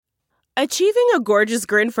Achieving a gorgeous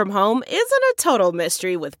grin from home isn't a total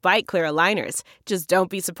mystery with Byte Clear aligners. Just don't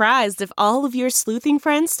be surprised if all of your sleuthing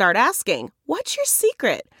friends start asking, "What's your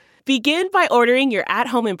secret?" Begin by ordering your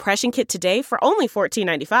at-home impression kit today for only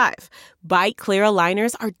 $14.95. Byte Clear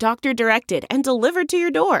aligners are doctor-directed and delivered to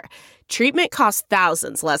your door. Treatment costs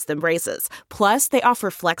thousands less than braces. Plus, they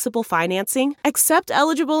offer flexible financing, accept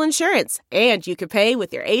eligible insurance, and you can pay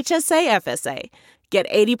with your HSA FSA. Get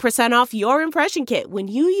 80% off your impression kit when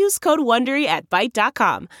you use code WONDERY at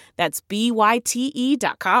Byte.com. That's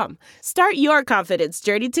BYTE.com. Start your confidence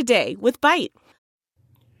journey today with Byte.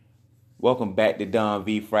 Welcome back to Don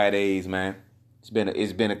V Fridays, man.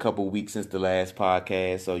 It's been a couple weeks since the last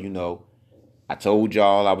podcast, so I told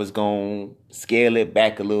y'all I was gonna scale it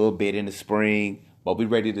back a little bit in the spring, but we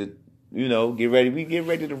ready to, get ready. We get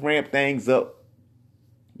ready to ramp things up.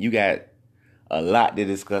 You got a lot to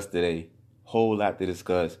discuss today. Whole lot to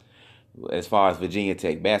discuss as far as Virginia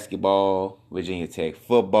Tech basketball, Virginia Tech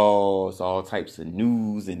football. It's all types of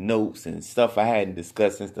news and notes and stuff I hadn't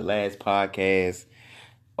discussed since the last podcast.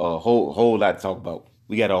 A whole lot to talk about.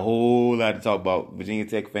 We got a whole lot to talk about. Virginia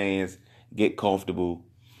Tech fans, get comfortable.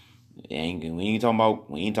 And we ain't talking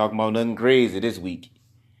about nothing crazy this week.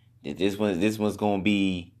 This one's gonna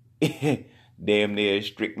be damn near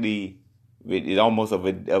strictly. It's almost a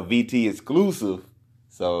VT exclusive.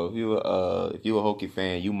 So if you're a Hokie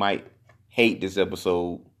fan, you might hate this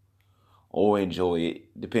episode or enjoy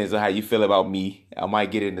it. Depends on how you feel about me. I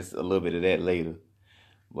might get into a little bit of that later.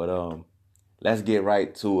 But let's get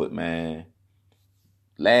right to it, man.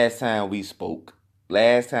 Last time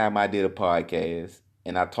I did a podcast,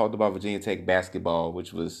 and I talked about Virginia Tech basketball,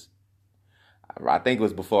 which was, I think it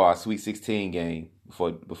was before our Sweet 16 game,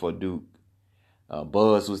 before Duke.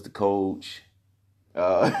 Buzz was the coach.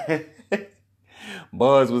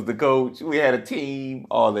 Buzz was the coach. We had a team,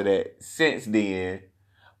 all of that. Since then,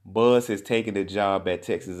 Buzz has taken the job at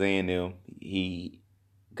Texas A&M.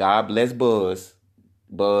 God bless Buzz.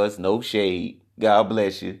 Buzz, no shade. God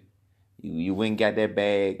bless you. You went and got that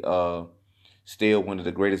bag. Still one of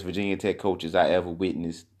the greatest Virginia Tech coaches I ever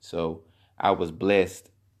witnessed. So I was blessed.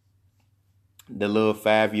 The little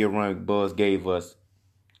 5-year run Buzz gave us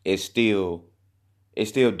is still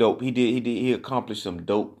dope. He accomplished some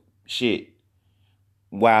dope shit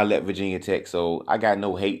while at Virginia Tech. So I got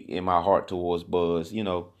no hate in my heart towards Buzz. He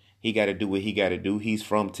got to do what he got to do. He's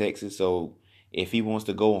from Texas, so if he wants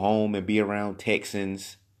to go home and be around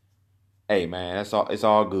Texans, hey man, it's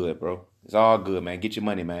all good, bro. It's all good, man. Get your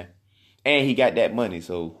money, man. And he got that money,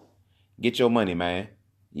 so get your money, man.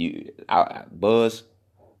 Buzz,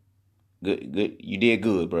 good. You did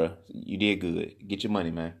good, bro. You did good. Get your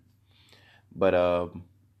money, man. But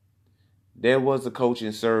there was a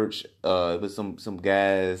coaching search with some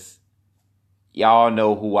guys. Y'all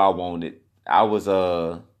know who I wanted. I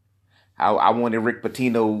wanted Rick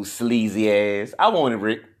Pitino's sleazy ass. I wanted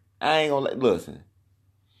Rick. I ain't gonna listen.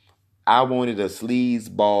 I wanted a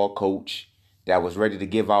sleazeball coach that was ready to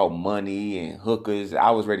give out money and hookers. I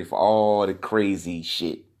was ready for all the crazy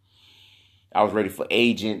shit. I was ready for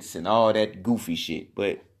agents and all that goofy shit.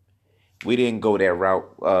 But we didn't go that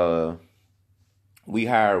route. We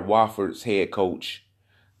hired Wofford's head coach,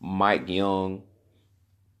 Mike Young.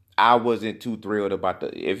 I wasn't too thrilled about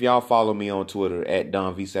if y'all follow me on Twitter at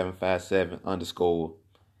DonV757_,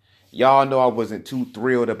 y'all know I wasn't too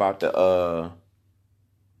thrilled about the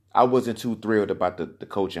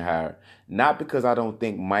coaching hire. Not because I don't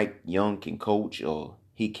think Mike Young can coach or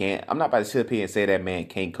he can't. I'm not about to sit up here and say that man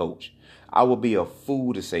can't coach. I would be a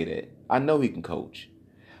fool to say that. I know he can coach.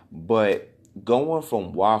 But going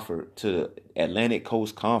from Wofford to the Atlantic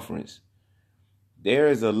Coast Conference, there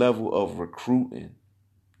is a level of recruiting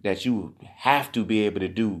that you have to be able to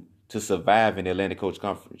do to survive in the Atlantic Coast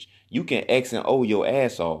Conference. You can X and O your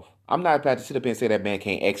ass off. I'm not about to sit up here and say that man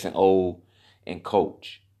can't X and O and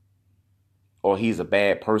coach, or he's a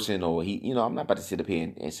bad person, or I'm not about to sit up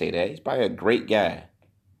here and say that. He's probably a great guy.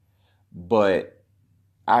 But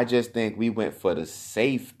I just think we went for the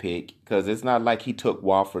safe pick, because it's not like he took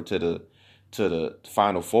Wofford to the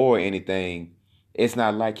Final Four or anything. It's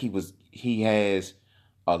not like he has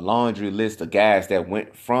a laundry list of guys that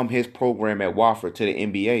went from his program at Wofford to the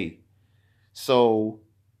NBA. So,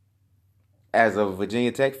 as a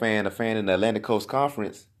Virginia Tech fan, a fan in the Atlantic Coast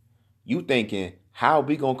Conference, you thinking, how are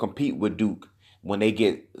we going to compete with Duke when they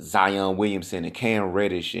get Zion Williamson and Cam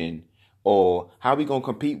Reddish, or how are we going to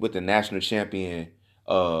compete with the national champion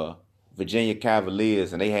Virginia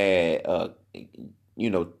Cavaliers, and they had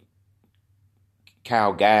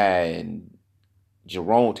Kyle Guy and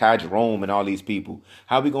Ty Jerome and all these people?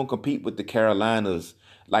 How are we going to compete with the Carolinas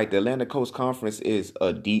like the Atlantic Coast Conference is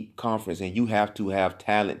a deep conference, and you have to have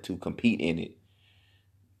talent to compete in it.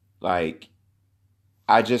 Like,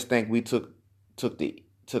 I just think we took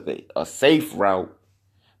a safe route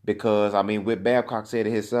because I mean, with Babcock said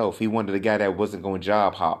it himself, he wanted a guy that wasn't going to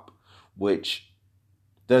job hop, which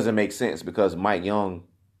doesn't make sense because Mike Young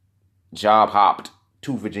job hopped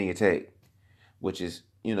to Virginia Tech, which is,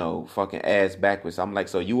 fucking ass backwards. I'm like,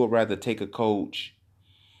 so you would rather take a coach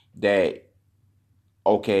that,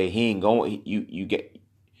 okay, he ain't going,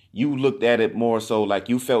 you looked at it more so like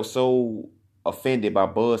you felt so offended by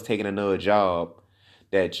Buzz taking another job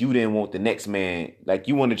that you didn't want the next man, like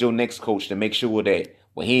you wanted your next coach to make sure that,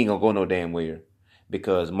 well, he ain't gonna go no damn where,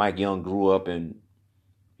 because Mike Young grew up in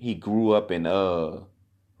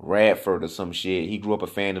Radford or some shit. He grew up a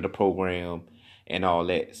fan of the program and all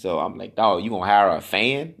that. So I'm like, dog, you gonna hire a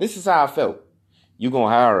fan? This is how I felt. You gonna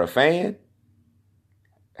hire a fan?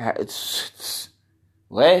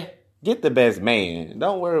 What? Get the best man.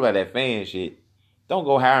 Don't worry about that fan shit. Don't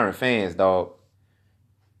go hiring fans, dog.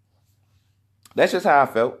 That's just how I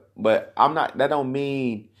felt. But I'm not. That don't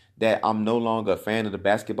mean that I'm no longer a fan of the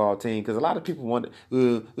basketball team. Because a lot of people want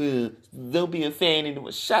don't be a fan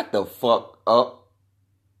anymore. Shut the fuck up.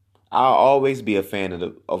 I'll always be a fan of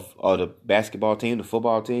the basketball team, the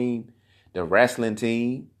football team, the wrestling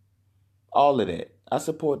team, all of that. I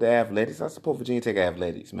support the athletics. I support Virginia Tech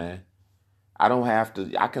athletics, man. I don't have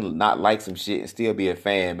to. I can not like some shit and still be a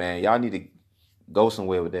fan, man. Y'all need to go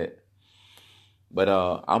somewhere with that. But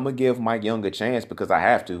I'm gonna give Mike Young a chance because I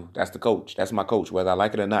have to. That's the coach. That's my coach, whether I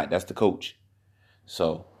like it or not. That's the coach.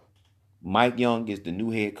 So Mike Young is the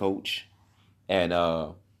new head coach, and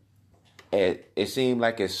it seemed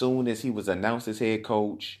like as soon as he was announced as head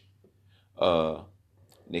coach,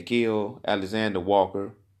 Nickeil Alexander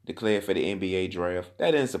Walker declared for the NBA draft.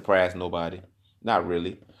 That didn't surprise nobody. Not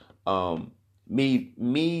really.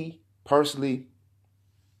 Me personally,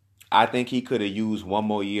 I think he could have used one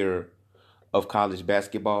more year of college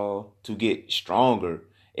basketball to get stronger.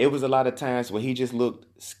 It was a lot of times where he just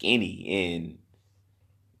looked skinny and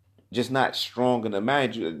just not strong enough.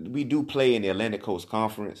 Mind you, we do play in the Atlantic Coast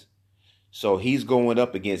Conference. So he's going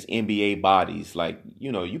up against NBA bodies. Like,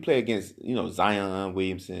 you play against, Zion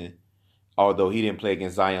Williamson, although he didn't play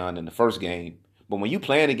against Zion in the first game. But when you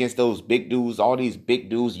playing against those big dudes, all these big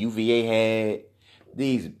dudes UVA had,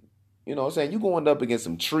 these, what I'm saying, you going up against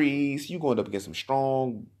some trees, you going up against some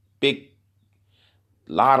strong, big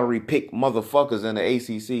lottery pick motherfuckers in the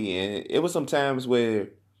ACC. And it was some times where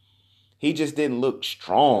he just didn't look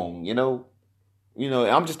strong,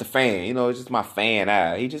 I'm just a fan, it's just my fan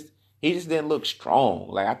eye. He just didn't look strong.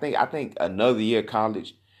 Like, I think another year of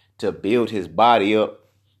college to build his body up,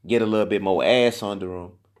 get a little bit more ass under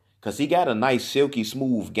him. Because he got a nice, silky,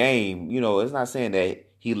 smooth game. It's not saying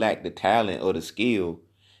that he lacked the talent or the skill.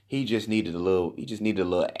 He just needed a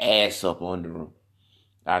little ass up under him,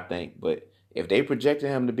 I think. But if they projected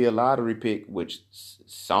him to be a lottery pick, which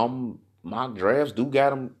some mock drafts do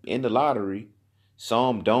got him in the lottery,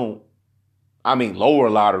 some don't. I mean,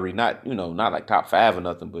 lower lottery, not like top 5 or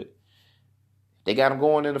nothing, but they got him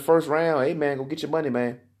going in the first round. Hey, man, go get your money,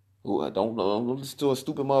 man. Don't listen to a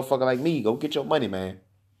stupid motherfucker like me. Go get your money, man.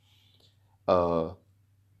 But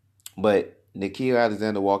Nickeil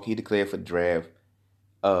Alexander Walker, he declared for the draft.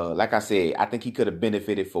 Like I said, I think he could have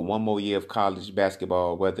benefited for one more year of college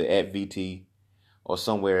basketball, whether at VT or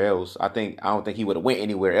somewhere else. I don't think he would have went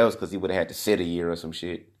anywhere else because he would have had to sit a year or some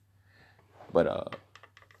shit. But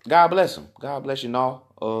God bless him. God bless you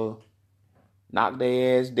all. Knock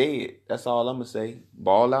their ass dead. That's all I'm gonna say.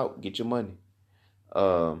 Ball out, get your money.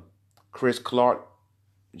 Chris Clark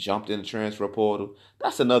jumped in the transfer portal.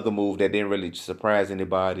 That's another move that didn't really surprise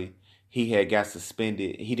anybody. He had got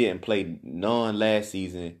suspended. He didn't play none last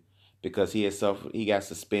season because he got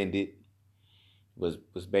suspended. Was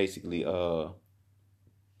basically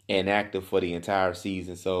inactive for the entire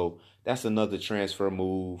season. So that's another transfer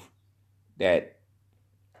move that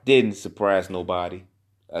didn't surprise nobody.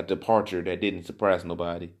 A departure that didn't surprise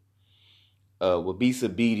nobody. With Bisa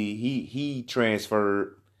Bede, he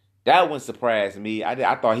transferred. That one surprised me.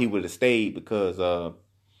 I thought he would have stayed because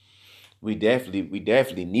we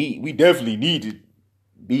definitely needed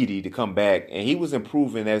Bede to come back, and he was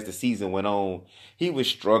improving as the season went on. He was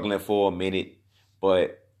struggling for a minute,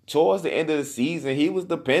 but towards the end of the season, he was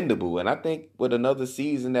dependable. And I think with another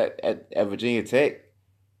season at Virginia Tech,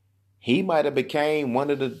 he might have became one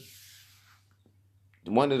of the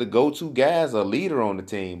go-to guys, a leader on the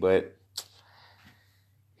team, but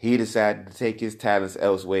he decided to take his talents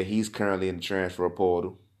elsewhere. He's currently in the transfer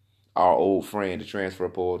portal. Our old friend, the transfer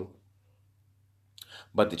portal.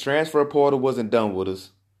 But the transfer portal wasn't done with us.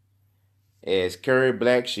 as Curry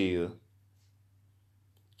Blackshear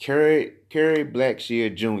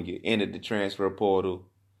Jr. entered the transfer portal,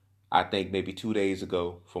 I think maybe 2 days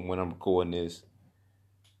ago from when I'm recording this.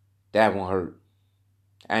 That one hurt.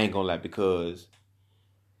 I ain't gonna lie, because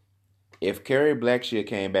if Curry Blackshear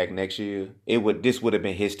came back next year, this would have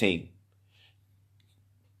been his team.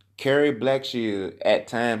 Curry Blackshear at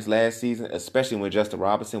times last season, especially when Justin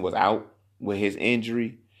Robinson was out with his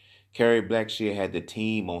injury, Curry Blackshear had the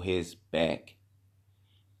team on his back.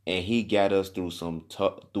 And he got us through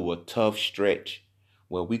a tough stretch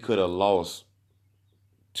where we could have lost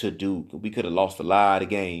to Duke. We could have lost a lot of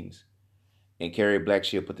games. And Curry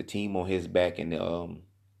Blackshear put the team on his back, and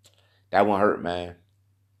that one hurt, man.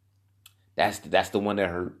 That's the one that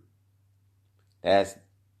hurt. That's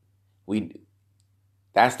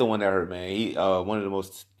the one that hurt, man. He one of the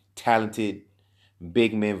most talented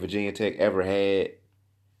big men Virginia Tech ever had.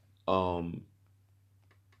 And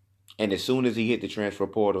as soon as he hit the transfer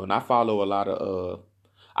portal, and I follow a lot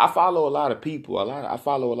of people, I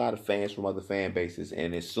follow a lot of fans from other fan bases,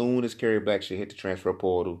 and as soon as Curry Blackshear hit the transfer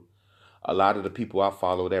portal, a lot of the people I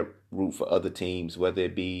follow that root for other teams, whether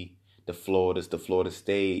it be the Floridas, the Florida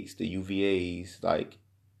States, the UVAs, like,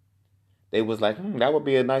 they was like, that would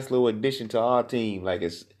be a nice little addition to our team. Like,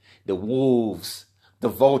 it's the Wolves, the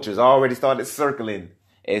Vultures already started circling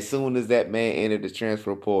as soon as that man entered the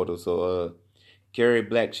transfer portal. So, Curry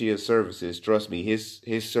Blackshear's services, trust me, his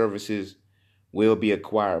services will be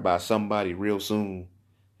acquired by somebody real soon.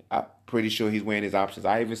 I'm pretty sure he's weighing his options.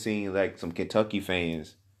 I even seen like some Kentucky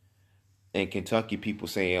fans and Kentucky people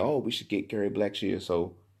saying, "Oh, we should get Curry Blackshear."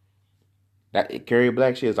 So that Curry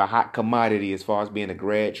Blackshear is a hot commodity as far as being a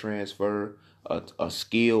grad transfer, a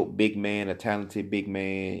skilled big man, a talented big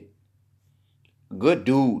man. Good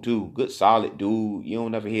dude too, good solid dude. You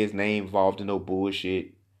don't ever hear his name involved in no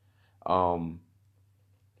bullshit.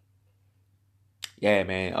 Yeah,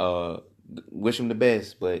 man. Wish him the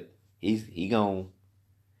best, but he gone.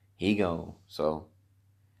 He gone. So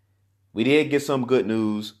we did get some good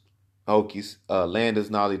news. Hokies. Landers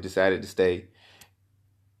Nolley decided to stay.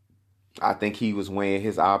 I think he was weighing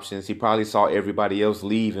his options. He probably saw everybody else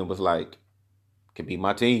leave and was like, "Could be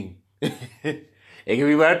my team. It can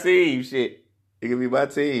be my team. Shit. It can be my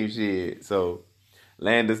team. Shit." So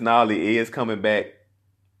Landers Nolley is coming back.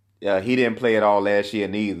 He didn't play at all last year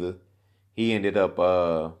neither. He ended up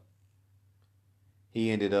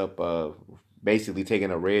basically taking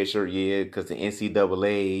a red shirt year because the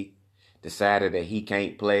NCAA decided that he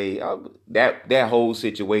can't play. That whole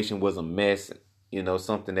situation was a mess. You know,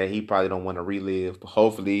 something that he probably don't want to relive. But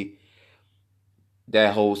hopefully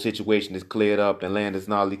that whole situation is cleared up and Landers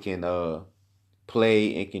Nolley can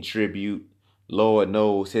play and contribute. Lord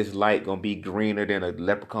knows his light gonna be greener than a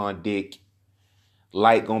leprechaun dick.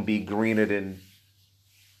 Light gonna be greener than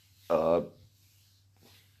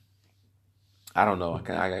I don't know. I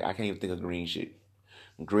can't even think of green shit.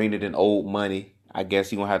 Greener than old money. I guess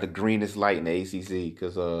he gonna have the greenest light in the ACC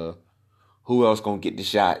because who else gonna get the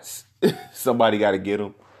shots? Somebody got to get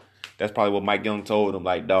them. That's probably what Mike Young told him.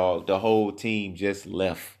 Like, dog, the whole team just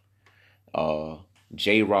left.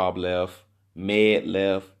 J-Rob left. Med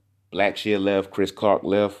left. Blackshear left. Chris Clark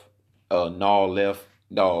left. Nall left.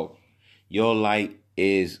 Dog, your light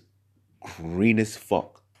is green as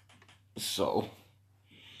fuck. So,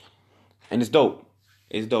 and it's dope.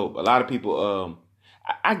 It's dope. A lot of people,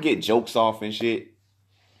 I get jokes off and shit.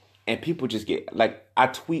 And people just get, like, I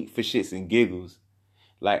tweet for shits and giggles.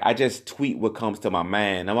 Like, I just tweet what comes to my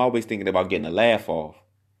mind. I'm always thinking about getting a laugh off.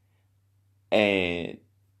 And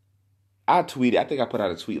I think I put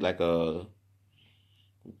out a tweet like,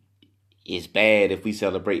 it's bad if we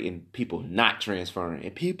celebrating people not transferring.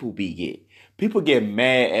 And people get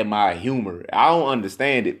mad at my humor. I don't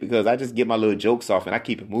understand it because I just get my little jokes off and I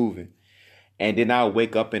keep it moving. And then I'll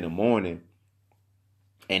wake up in the morning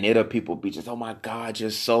and other people be just, "Oh my God, you're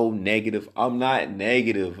so negative." I'm not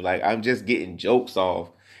negative. Like, I'm just getting jokes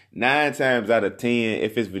off. 9 times out of 10,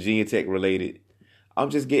 if it's Virginia Tech related, I'm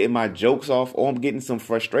just getting my jokes off or I'm getting some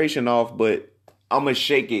frustration off, but I'm going to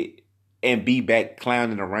shake it and be back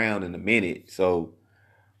clowning around in a minute. So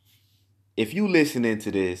if you listening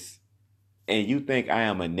to this and you think I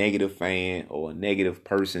am a negative fan or a negative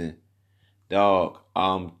person, dog,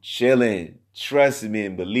 I'm chilling. Trust me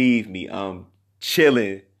and believe me, I'm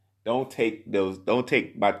chilling. Don't take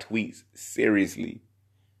my tweets seriously.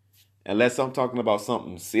 Unless I'm talking about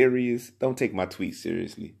something serious, don't take my tweets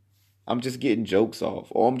seriously. I'm just getting jokes off.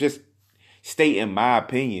 Or I'm just stating my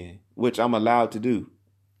opinion, which I'm allowed to do.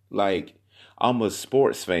 Like, I'm a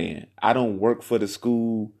sports fan. I don't work for the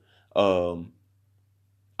school. I'm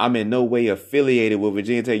I'm in no way affiliated with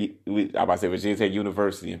Virginia Tech. I'm about to say Virginia Tech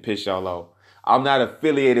University and piss y'all off. I'm not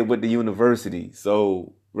affiliated with the university,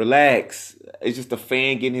 so relax. It's just a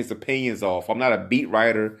fan getting his opinions off. I'm not a beat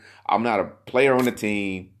writer. I'm not a player on the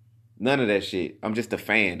team. None of that shit. I'm just a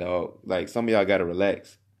fan, dog. Like, some of y'all gotta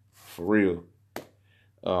relax. For real.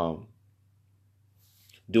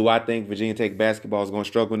 Do I think Virginia Tech basketball is gonna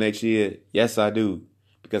struggle next year? Yes, I do.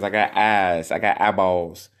 Because I got eyes. I got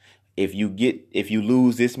eyeballs. If you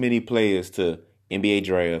lose this many players to NBA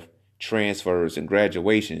draft, transfers, and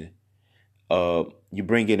graduation, you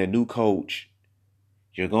bring in a new coach,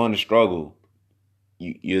 you're going to struggle.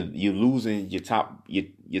 You're losing your top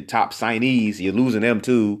signees. You're losing them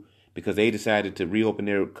too because they decided to reopen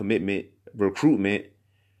their recruitment.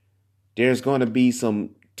 There's going to be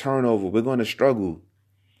some turnover. We're going to struggle.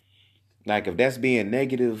 Like, if that's being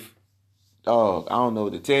negative, I don't know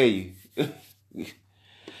what to tell you.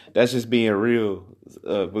 That's just being real.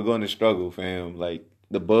 We're going to struggle, fam. Like,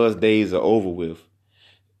 the buzz days are over with.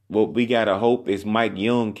 What we gotta hope is Mike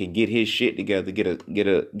Young can get his shit together, get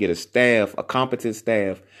a staff, a competent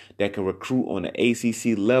staff that can recruit on the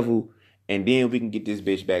ACC level, and then we can get this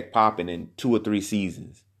bitch back popping in 2 or 3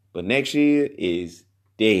 seasons. But next year is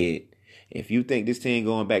dead. If you think this team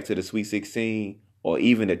going back to the Sweet 16 or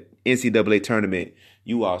even the NCAA tournament,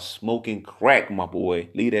 you are smoking crack, my boy.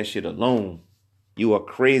 Leave that shit alone. You are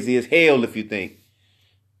crazy as hell if you think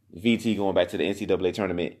VT going back to the NCAA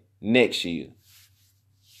tournament next year.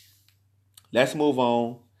 Let's move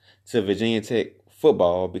on to Virginia Tech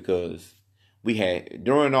football, because we had,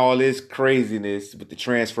 during all this craziness with the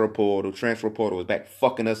transfer portal was back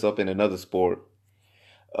fucking us up in another sport.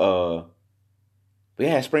 We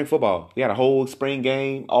had spring football. We had a whole spring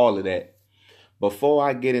game, all of that. Before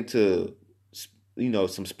I get into,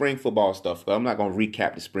 some spring football stuff, I'm not going to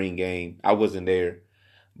recap the spring game. I wasn't there.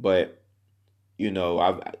 But,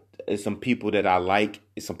 it's some people that I like.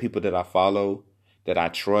 It's some people that I follow, that I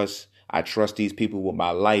trust. I trust these people with my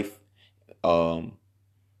life,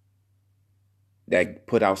 that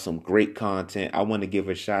put out some great content. I want to give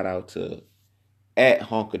a shout out to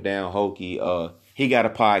 @HunkerDownHokey. He got a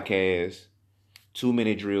podcast, 2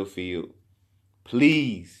 Minute Drill Field.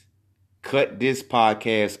 Please cut this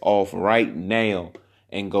podcast off right now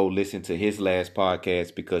and go listen to his last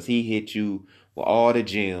podcast, because he hit you with all the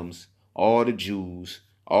gems, all the jewels,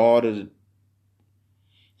 the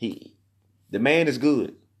man is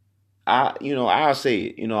good. I'll say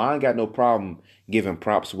it. I ain't got no problem giving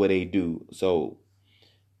props where they do. So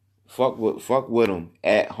fuck with him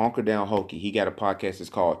 @HunkerDownHokey. He got a podcast. It's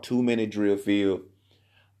called 2 Minute Drill Field.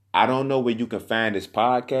 I don't know where you can find his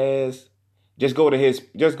podcast. Just go to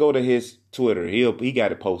his Twitter. He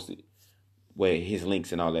got it posted, where his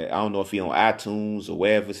links and all that. I don't know if he on iTunes or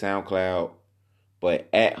wherever, SoundCloud,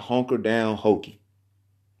 but @HunkerDownHokey.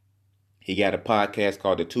 He got a podcast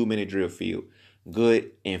called the 2 Minute Drill Field.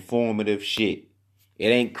 Good, informative shit. It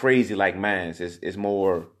ain't crazy like mine's. It's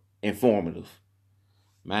more informative.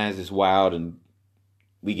 Mine's is wild and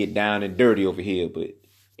we get down and dirty over here. But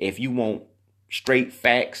if you want straight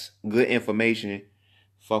facts, good information,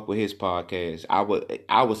 fuck with his podcast.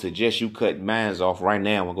 I would suggest you cut mine's off right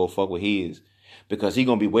now and go fuck with his, because he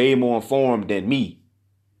gonna be way more informed than me.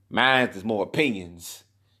 Mine's is more opinions.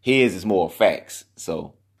 His is more facts.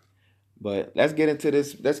 So. But let's get into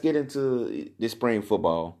this. Let's get into this spring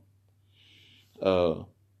football.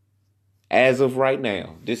 As of right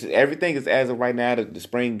now, everything is as of right now. The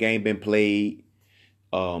spring game been played.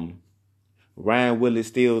 Ryan Willis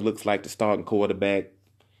still looks like the starting quarterback.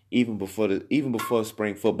 Even before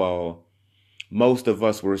spring football, most of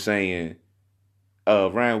us were saying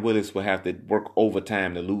Ryan Willis will have to work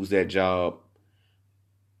overtime to lose that job.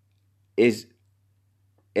 As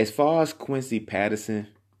far as Quincy Patterson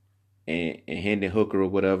and Hendon Hooker or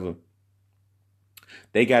whatever,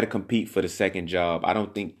 they got to compete for the second job. I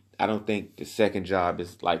don't think the second job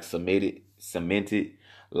is like cemented,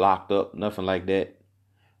 locked up, nothing like that.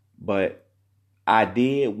 But I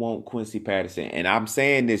did want Quincy Patterson, and I'm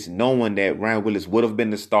saying this knowing that Ryan Willis would have been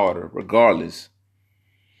the starter regardless.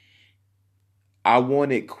 I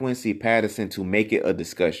wanted Quincy Patterson to make it a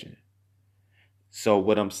discussion. So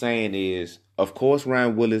what I'm saying is, of course,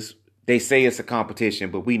 Ryan Willis, they say it's a competition,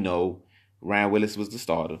 but we know Ryan Willis was the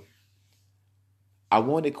starter. I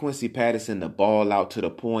wanted Quincy Patterson to ball out to the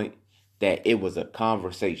point that it was a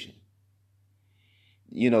conversation.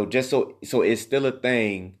 Just so it's still a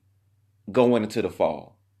thing going into the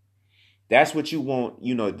fall. That's what you want,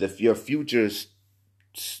 your future's,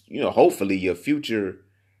 hopefully your future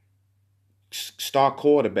star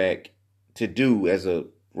quarterback to do as a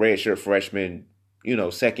redshirt freshman,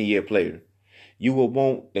 second year player. You will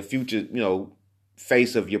want the future,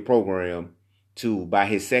 face of your program to, by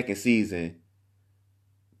his second season,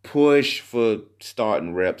 push for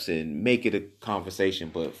starting reps and make it a conversation.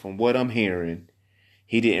 But from what I'm hearing,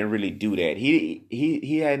 he didn't really do that.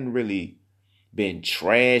 He hadn't really been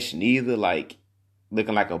trash neither, like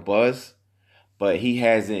looking like a bust, but he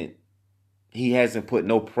hasn't put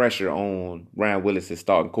no pressure on Ryan Willis as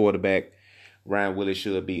starting quarterback. Ryan Willis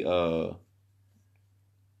should be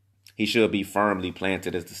he should be firmly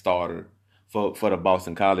planted as the starter for the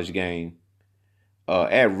Boston College game.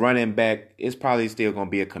 At running back, it's probably still going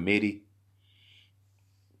to be a committee.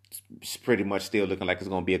 It's pretty much still looking like it's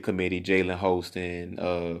going to be a committee. Jalen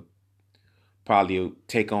Holston probably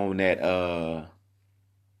take on that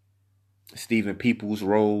Stephen Peoples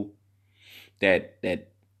role. That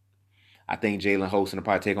I think Jalen Holston will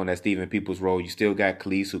probably take on that Stephen Peoples role. You still got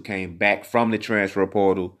Khalise, who came back from the transfer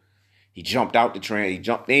portal. He jumped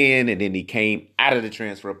in, and then he came out of the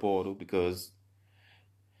transfer portal because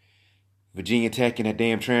Virginia Tech and that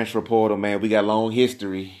damn transfer portal, man, we got a long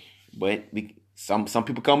history. But some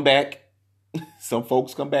people come back. Some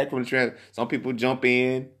folks come back from the transfer. Some people jump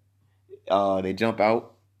in. They jump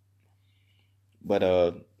out. But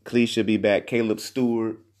Khalise should be back. Caleb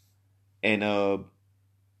Stewart. And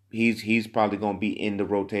he's probably going to be in the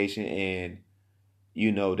rotation. And,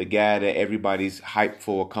 you know, the guy that everybody's hyped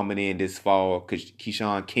for coming in this fall,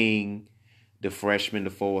 Keyshawn King, the freshman,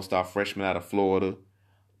 the 4-star freshman out of Florida.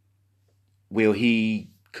 Will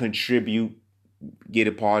he contribute, get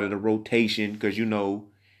a part of the rotation? Because, you know,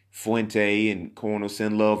 Fuente and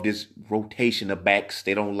Cornelsen love this rotation of backs.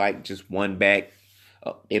 They don't like just one back.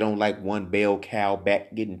 They don't like one bell cow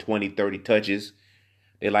back getting 20, 30 touches.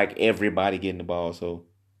 They like everybody getting the ball. So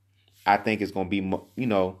I think it's going to be, you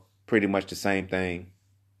know, pretty much the same thing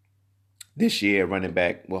this year. Running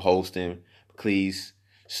back with Holston, Khalise,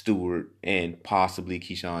 Stewart, and possibly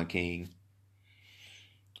Keyshawn King.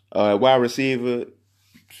 Wide receiver,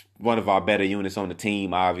 one of our better units on the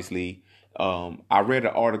team, obviously. I read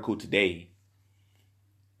an article today,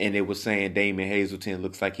 and it was saying Damon Hazelton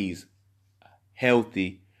looks like he's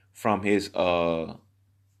healthy from his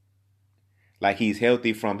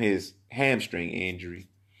hamstring injury,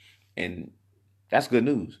 and that's good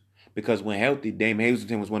news because when healthy, Damon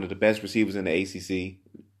Hazelton was one of the best receivers in the ACC.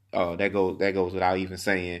 That goes without even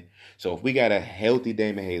saying. So if we got a healthy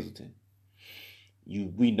Damon Hazelton,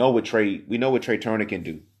 we know what Trey Turner can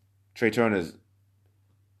do. Trey Turner's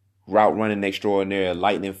route running extraordinaire,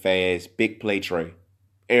 lightning fast, big play Trey.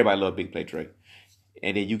 Everybody love big play Trey.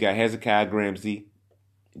 And then you got Hezekiah Grimsley,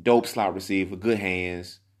 dope slot receiver, good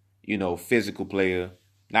hands, you know, physical player.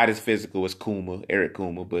 Not as physical as Eric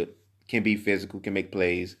Kuma, but can be physical, can make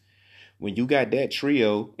plays. When you got that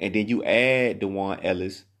trio, and then you add DeJuan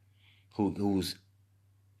Ellis, who's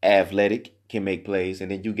athletic, can make plays,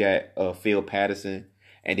 and then you got Phil Patterson,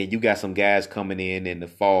 and then you got some guys coming in the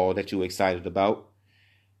fall that you're excited about.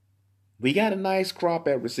 We got a nice crop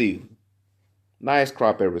at receiver.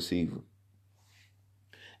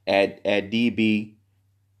 At DB,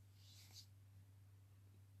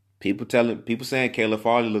 people saying Caleb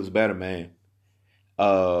Farley looks better, man.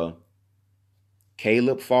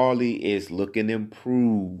 Caleb Farley is looking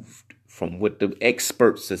improved from what the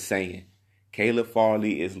experts are saying. Caleb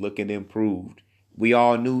Farley is looking improved. We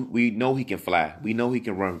know he can fly. We know he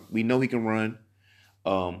can run.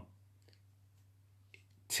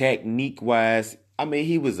 Technique wise, I mean,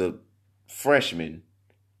 he was a freshman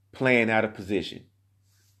playing out of position.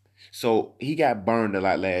 So he got burned a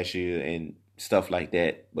lot last year and stuff like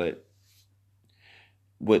that. But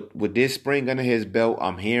with this spring under his belt,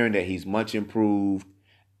 I'm hearing that he's much improved,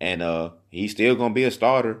 and he's still gonna be a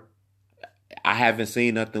starter. I haven't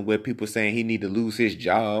seen nothing where people saying he need to lose his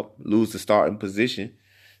job, lose the starting position.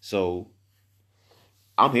 So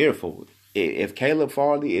I'm here for it. If Caleb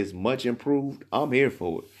Farley is much improved, I'm here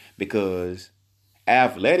for it because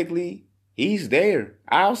athletically, he's there.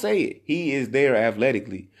 I'll say it. He is there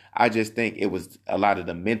athletically. I just think it was a lot of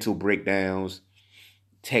the mental breakdowns,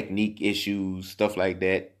 technique issues, stuff like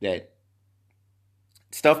that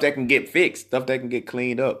stuff that can get fixed, stuff that can get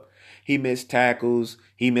cleaned up. He missed tackles.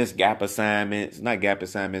 He missed gap assignments. Not gap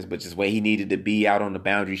assignments, but just where he needed to be out on the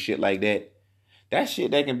boundary, shit like that. That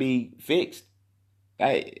shit that can be fixed.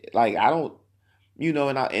 I don't, you know,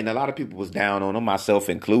 and a lot of people was down on him, myself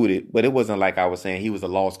included, but it wasn't like I was saying he was a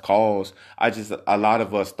lost cause. A lot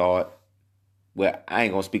of us thought, well, I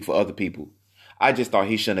ain't going to speak for other people. I just thought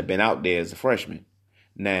he shouldn't have been out there as a freshman.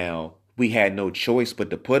 Now, we had no choice but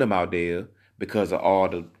to put him out there because of all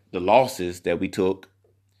the losses that we took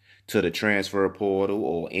to the transfer portal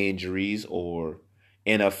or injuries or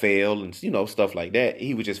NFL and, you know, stuff like that.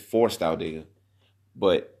 He was just forced out there.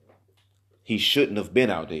 But He shouldn't have been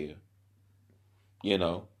out there.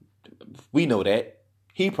 We know that.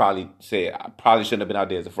 He probably said, I probably shouldn't have been out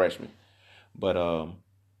there as a freshman. But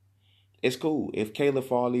it's cool. If Caleb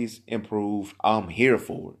Farley's improved, I'm here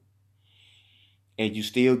for it. And you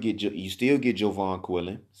still get Jovan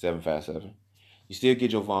Quillen, 757. You still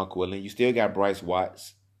get Jovan Quillen. You still got Bryce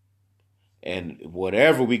Watts. And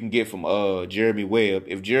whatever we can get from Jeremy Webb,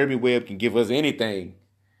 if Jeremy Webb can give us anything,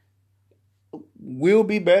 we'll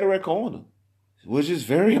be better at corner, which is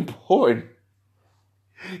very important.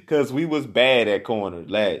 Because we was bad at corner.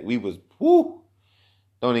 We was, whoo.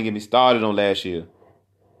 Don't even get me started on last year.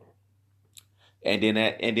 And then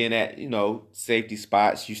at safety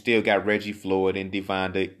spots, you still got Reggie Floyd and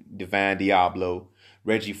Divine Diablo.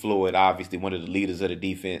 Reggie Floyd, obviously one of the leaders of the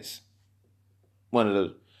defense. One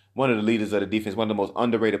of the leaders of the defense, one of the most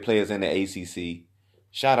underrated players in the ACC.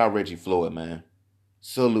 Shout out Reggie Floyd, man.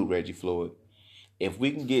 Salute Reggie Floyd. If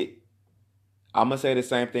we can get, I'm going to say the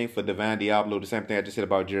same thing for Divine Diablo, the same thing I just said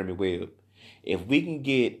about Jeremy Webb. If we can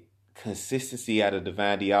get consistency out of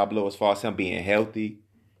Divine Diablo as far as him being healthy,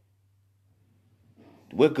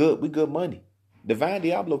 we're good. We good money. Divine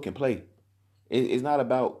Diablo can play. It's not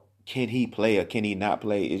about can he play or can he not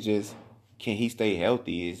play. It's just can he stay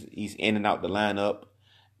healthy. He's in and out the lineup.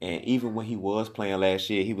 And even when he was playing last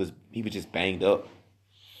year, he was just banged up.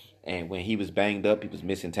 And when he was banged up, he was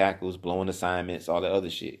missing tackles, blowing assignments, all that other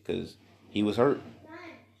shit because he was hurt.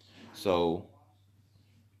 So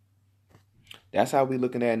that's how we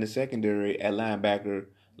looking at in the secondary at linebacker.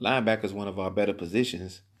 Linebacker is one of our better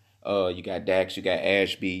positions. You got Dax, you got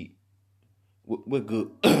Ashby. We're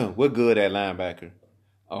good. We're good at linebacker.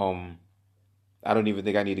 I don't even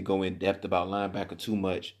think I need to go in depth about linebacker too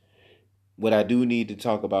much. What I do need to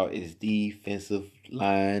talk about is defensive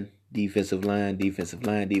line, because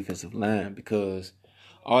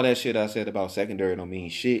all that shit I said about secondary don't mean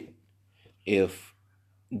shit if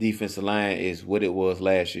defensive line is what it was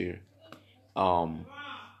last year.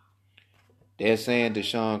 They're saying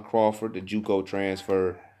Deshaun Crawford, the JUCO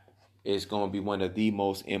transfer, is going to be one of the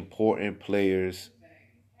most important players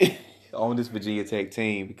on this Virginia Tech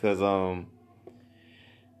team because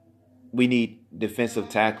we need defensive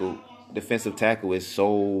tackle. Defensive tackle is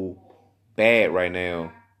so bad right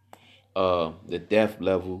now. The depth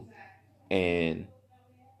level, and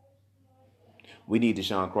we need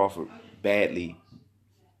Deshaun Crawford badly.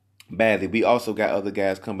 We also got other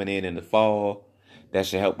guys coming in the fall that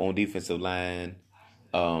should help on defensive line.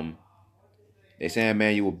 They're saying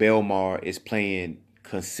Emmanuel Belmar is playing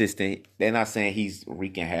consistent. They're not saying he's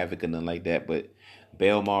wreaking havoc or nothing like that, but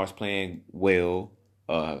Belmar is playing well.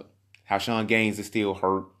 Harshawn Gaines is still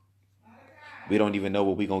hurt. We don't even know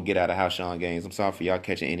what we're going to get out of Harshawn Gaines. I'm sorry for y'all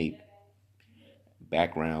catching any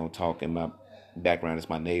background talking. My background is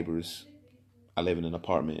my neighbors. I live in an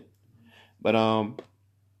apartment. But,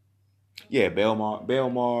 yeah,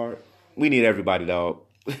 Belmar, we need everybody, dog.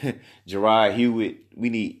 Gerard Hewitt, we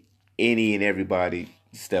need any and everybody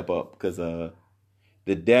to step up because the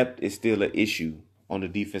depth is still an issue on the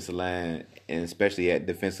defensive line and especially at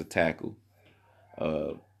defensive tackle.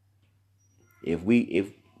 If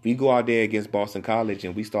we go out there against Boston College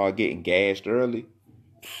and we start getting gashed early,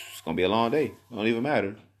 it's going to be a long day. It don't even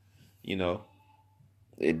matter.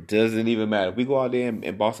 It doesn't even matter. If we go out there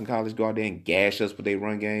and Boston College go out there and gash us with their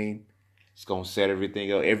run game, it's going to set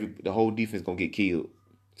everything up. The whole defense going to get killed.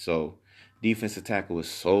 So defensive tackle is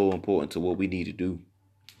so important to what we need to do.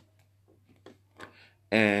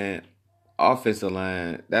 And offensive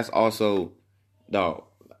line, that's also, dog,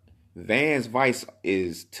 Vance Vice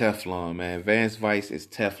is Teflon, man. Vance Vice is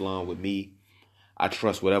Teflon with me. I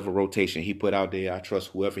trust whatever rotation he put out there. I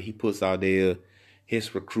trust whoever he puts out there.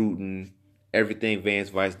 His recruiting, everything Vance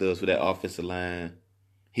Vice does with that offensive line,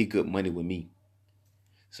 he good money with me.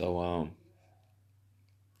 So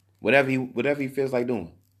whatever he feels like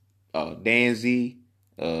doing. Danzy,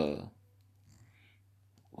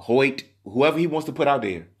 Hoyt, whoever he wants to put out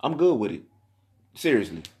there, I'm good with it.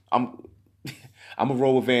 Seriously, I'm gonna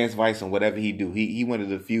roll with Vance Vice on whatever he do. He one of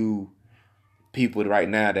the few people right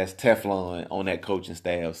now that's Teflon on that coaching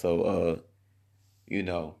staff. So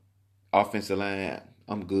offensive line,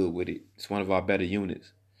 I'm good with it. It's one of our better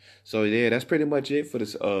units. So yeah, that's pretty much it for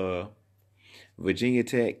this Virginia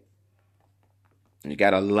Tech. You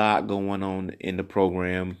got a lot going on in the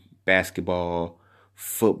program. Basketball,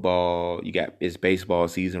 football. It's baseball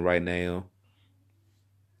season right now.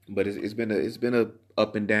 But it's been a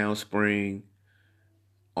up and down spring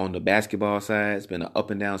on the basketball side. It's been an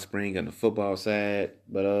up and down spring on the football side.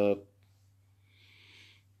 But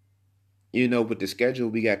with the schedule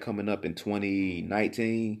we got coming up in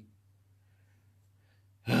 2019,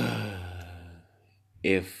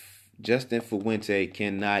 if Justin Fuente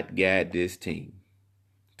cannot guide this team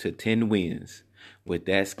to 10 wins with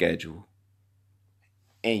that schedule.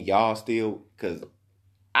 And y'all still, because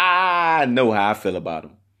I know how I feel about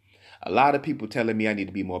him. A lot of people telling me I need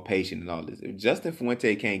to be more patient and all this. If Justin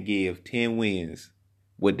Fuente can't give 10 wins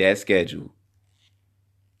with that schedule,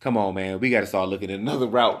 come on, man. We got to start looking at another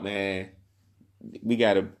route, man. We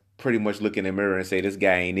got to pretty much look in the mirror and say this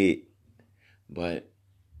guy ain't it. But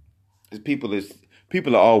people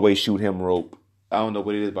are always shoot him rope. I don't know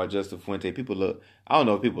what it is about Justin Fuente. I don't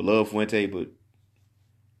know if people love Fuente, but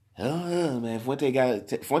man, Fuente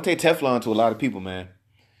Teflon to a lot of people, man.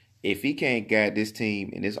 If he can't guide this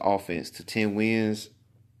team and this offense to 10 wins,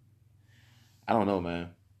 I don't know, man.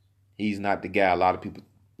 He's not the guy a lot of people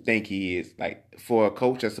think he is. Like, for a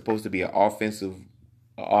coach that's supposed to be an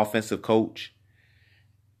offensive coach,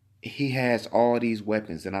 he has all these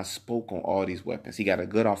weapons, and I spoke on all these weapons. He got a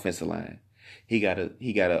good offensive line. He got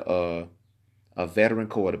a veteran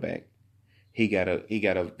quarterback. He got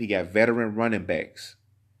veteran running backs.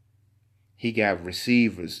 He got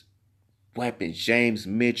receivers, weapons. James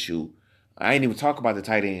Mitchell. I ain't even talk about the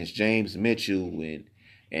tight ends. James Mitchell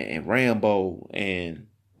and Rambo, and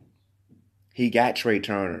he got Trey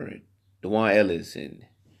Turner and DeJuan Ellis and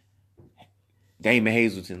Damon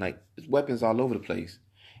Hazleton. Like, there's weapons all over the place.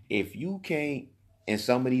 If you can't, in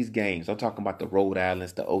some of these games, I'm talking about the Rhode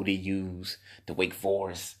Islands, the ODUs, the Wake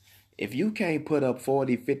Forest, if you can't put up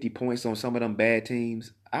 40, 50 points on some of them bad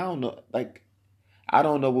teams, I don't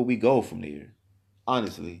know where we go from there.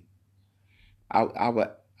 Honestly, I would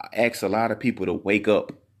ask a lot of people to wake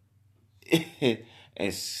up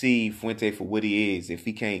and see Fuente for what he is if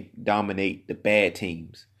he can't dominate the bad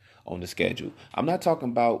teams on the schedule. I'm not talking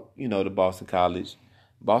about, the Boston College.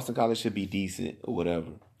 Boston College should be decent or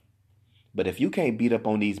whatever. But if you can't beat up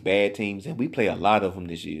on these bad teams, and we play a lot of them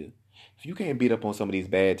this year, if you can't beat up on some of these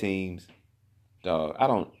bad teams, dog, I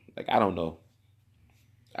don't know.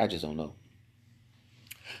 I just don't know.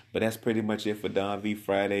 But that's pretty much it for Don V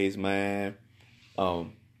Fridays, man.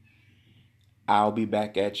 I'll be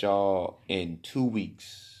back at y'all in 2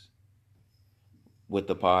 weeks with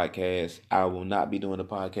the podcast. I will not be doing the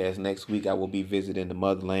podcast next week. I will be visiting the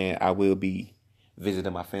motherland. I will be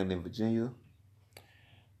visiting my family in Virginia.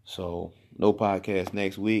 So, no podcast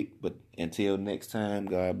next week. But until next time,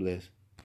 God bless.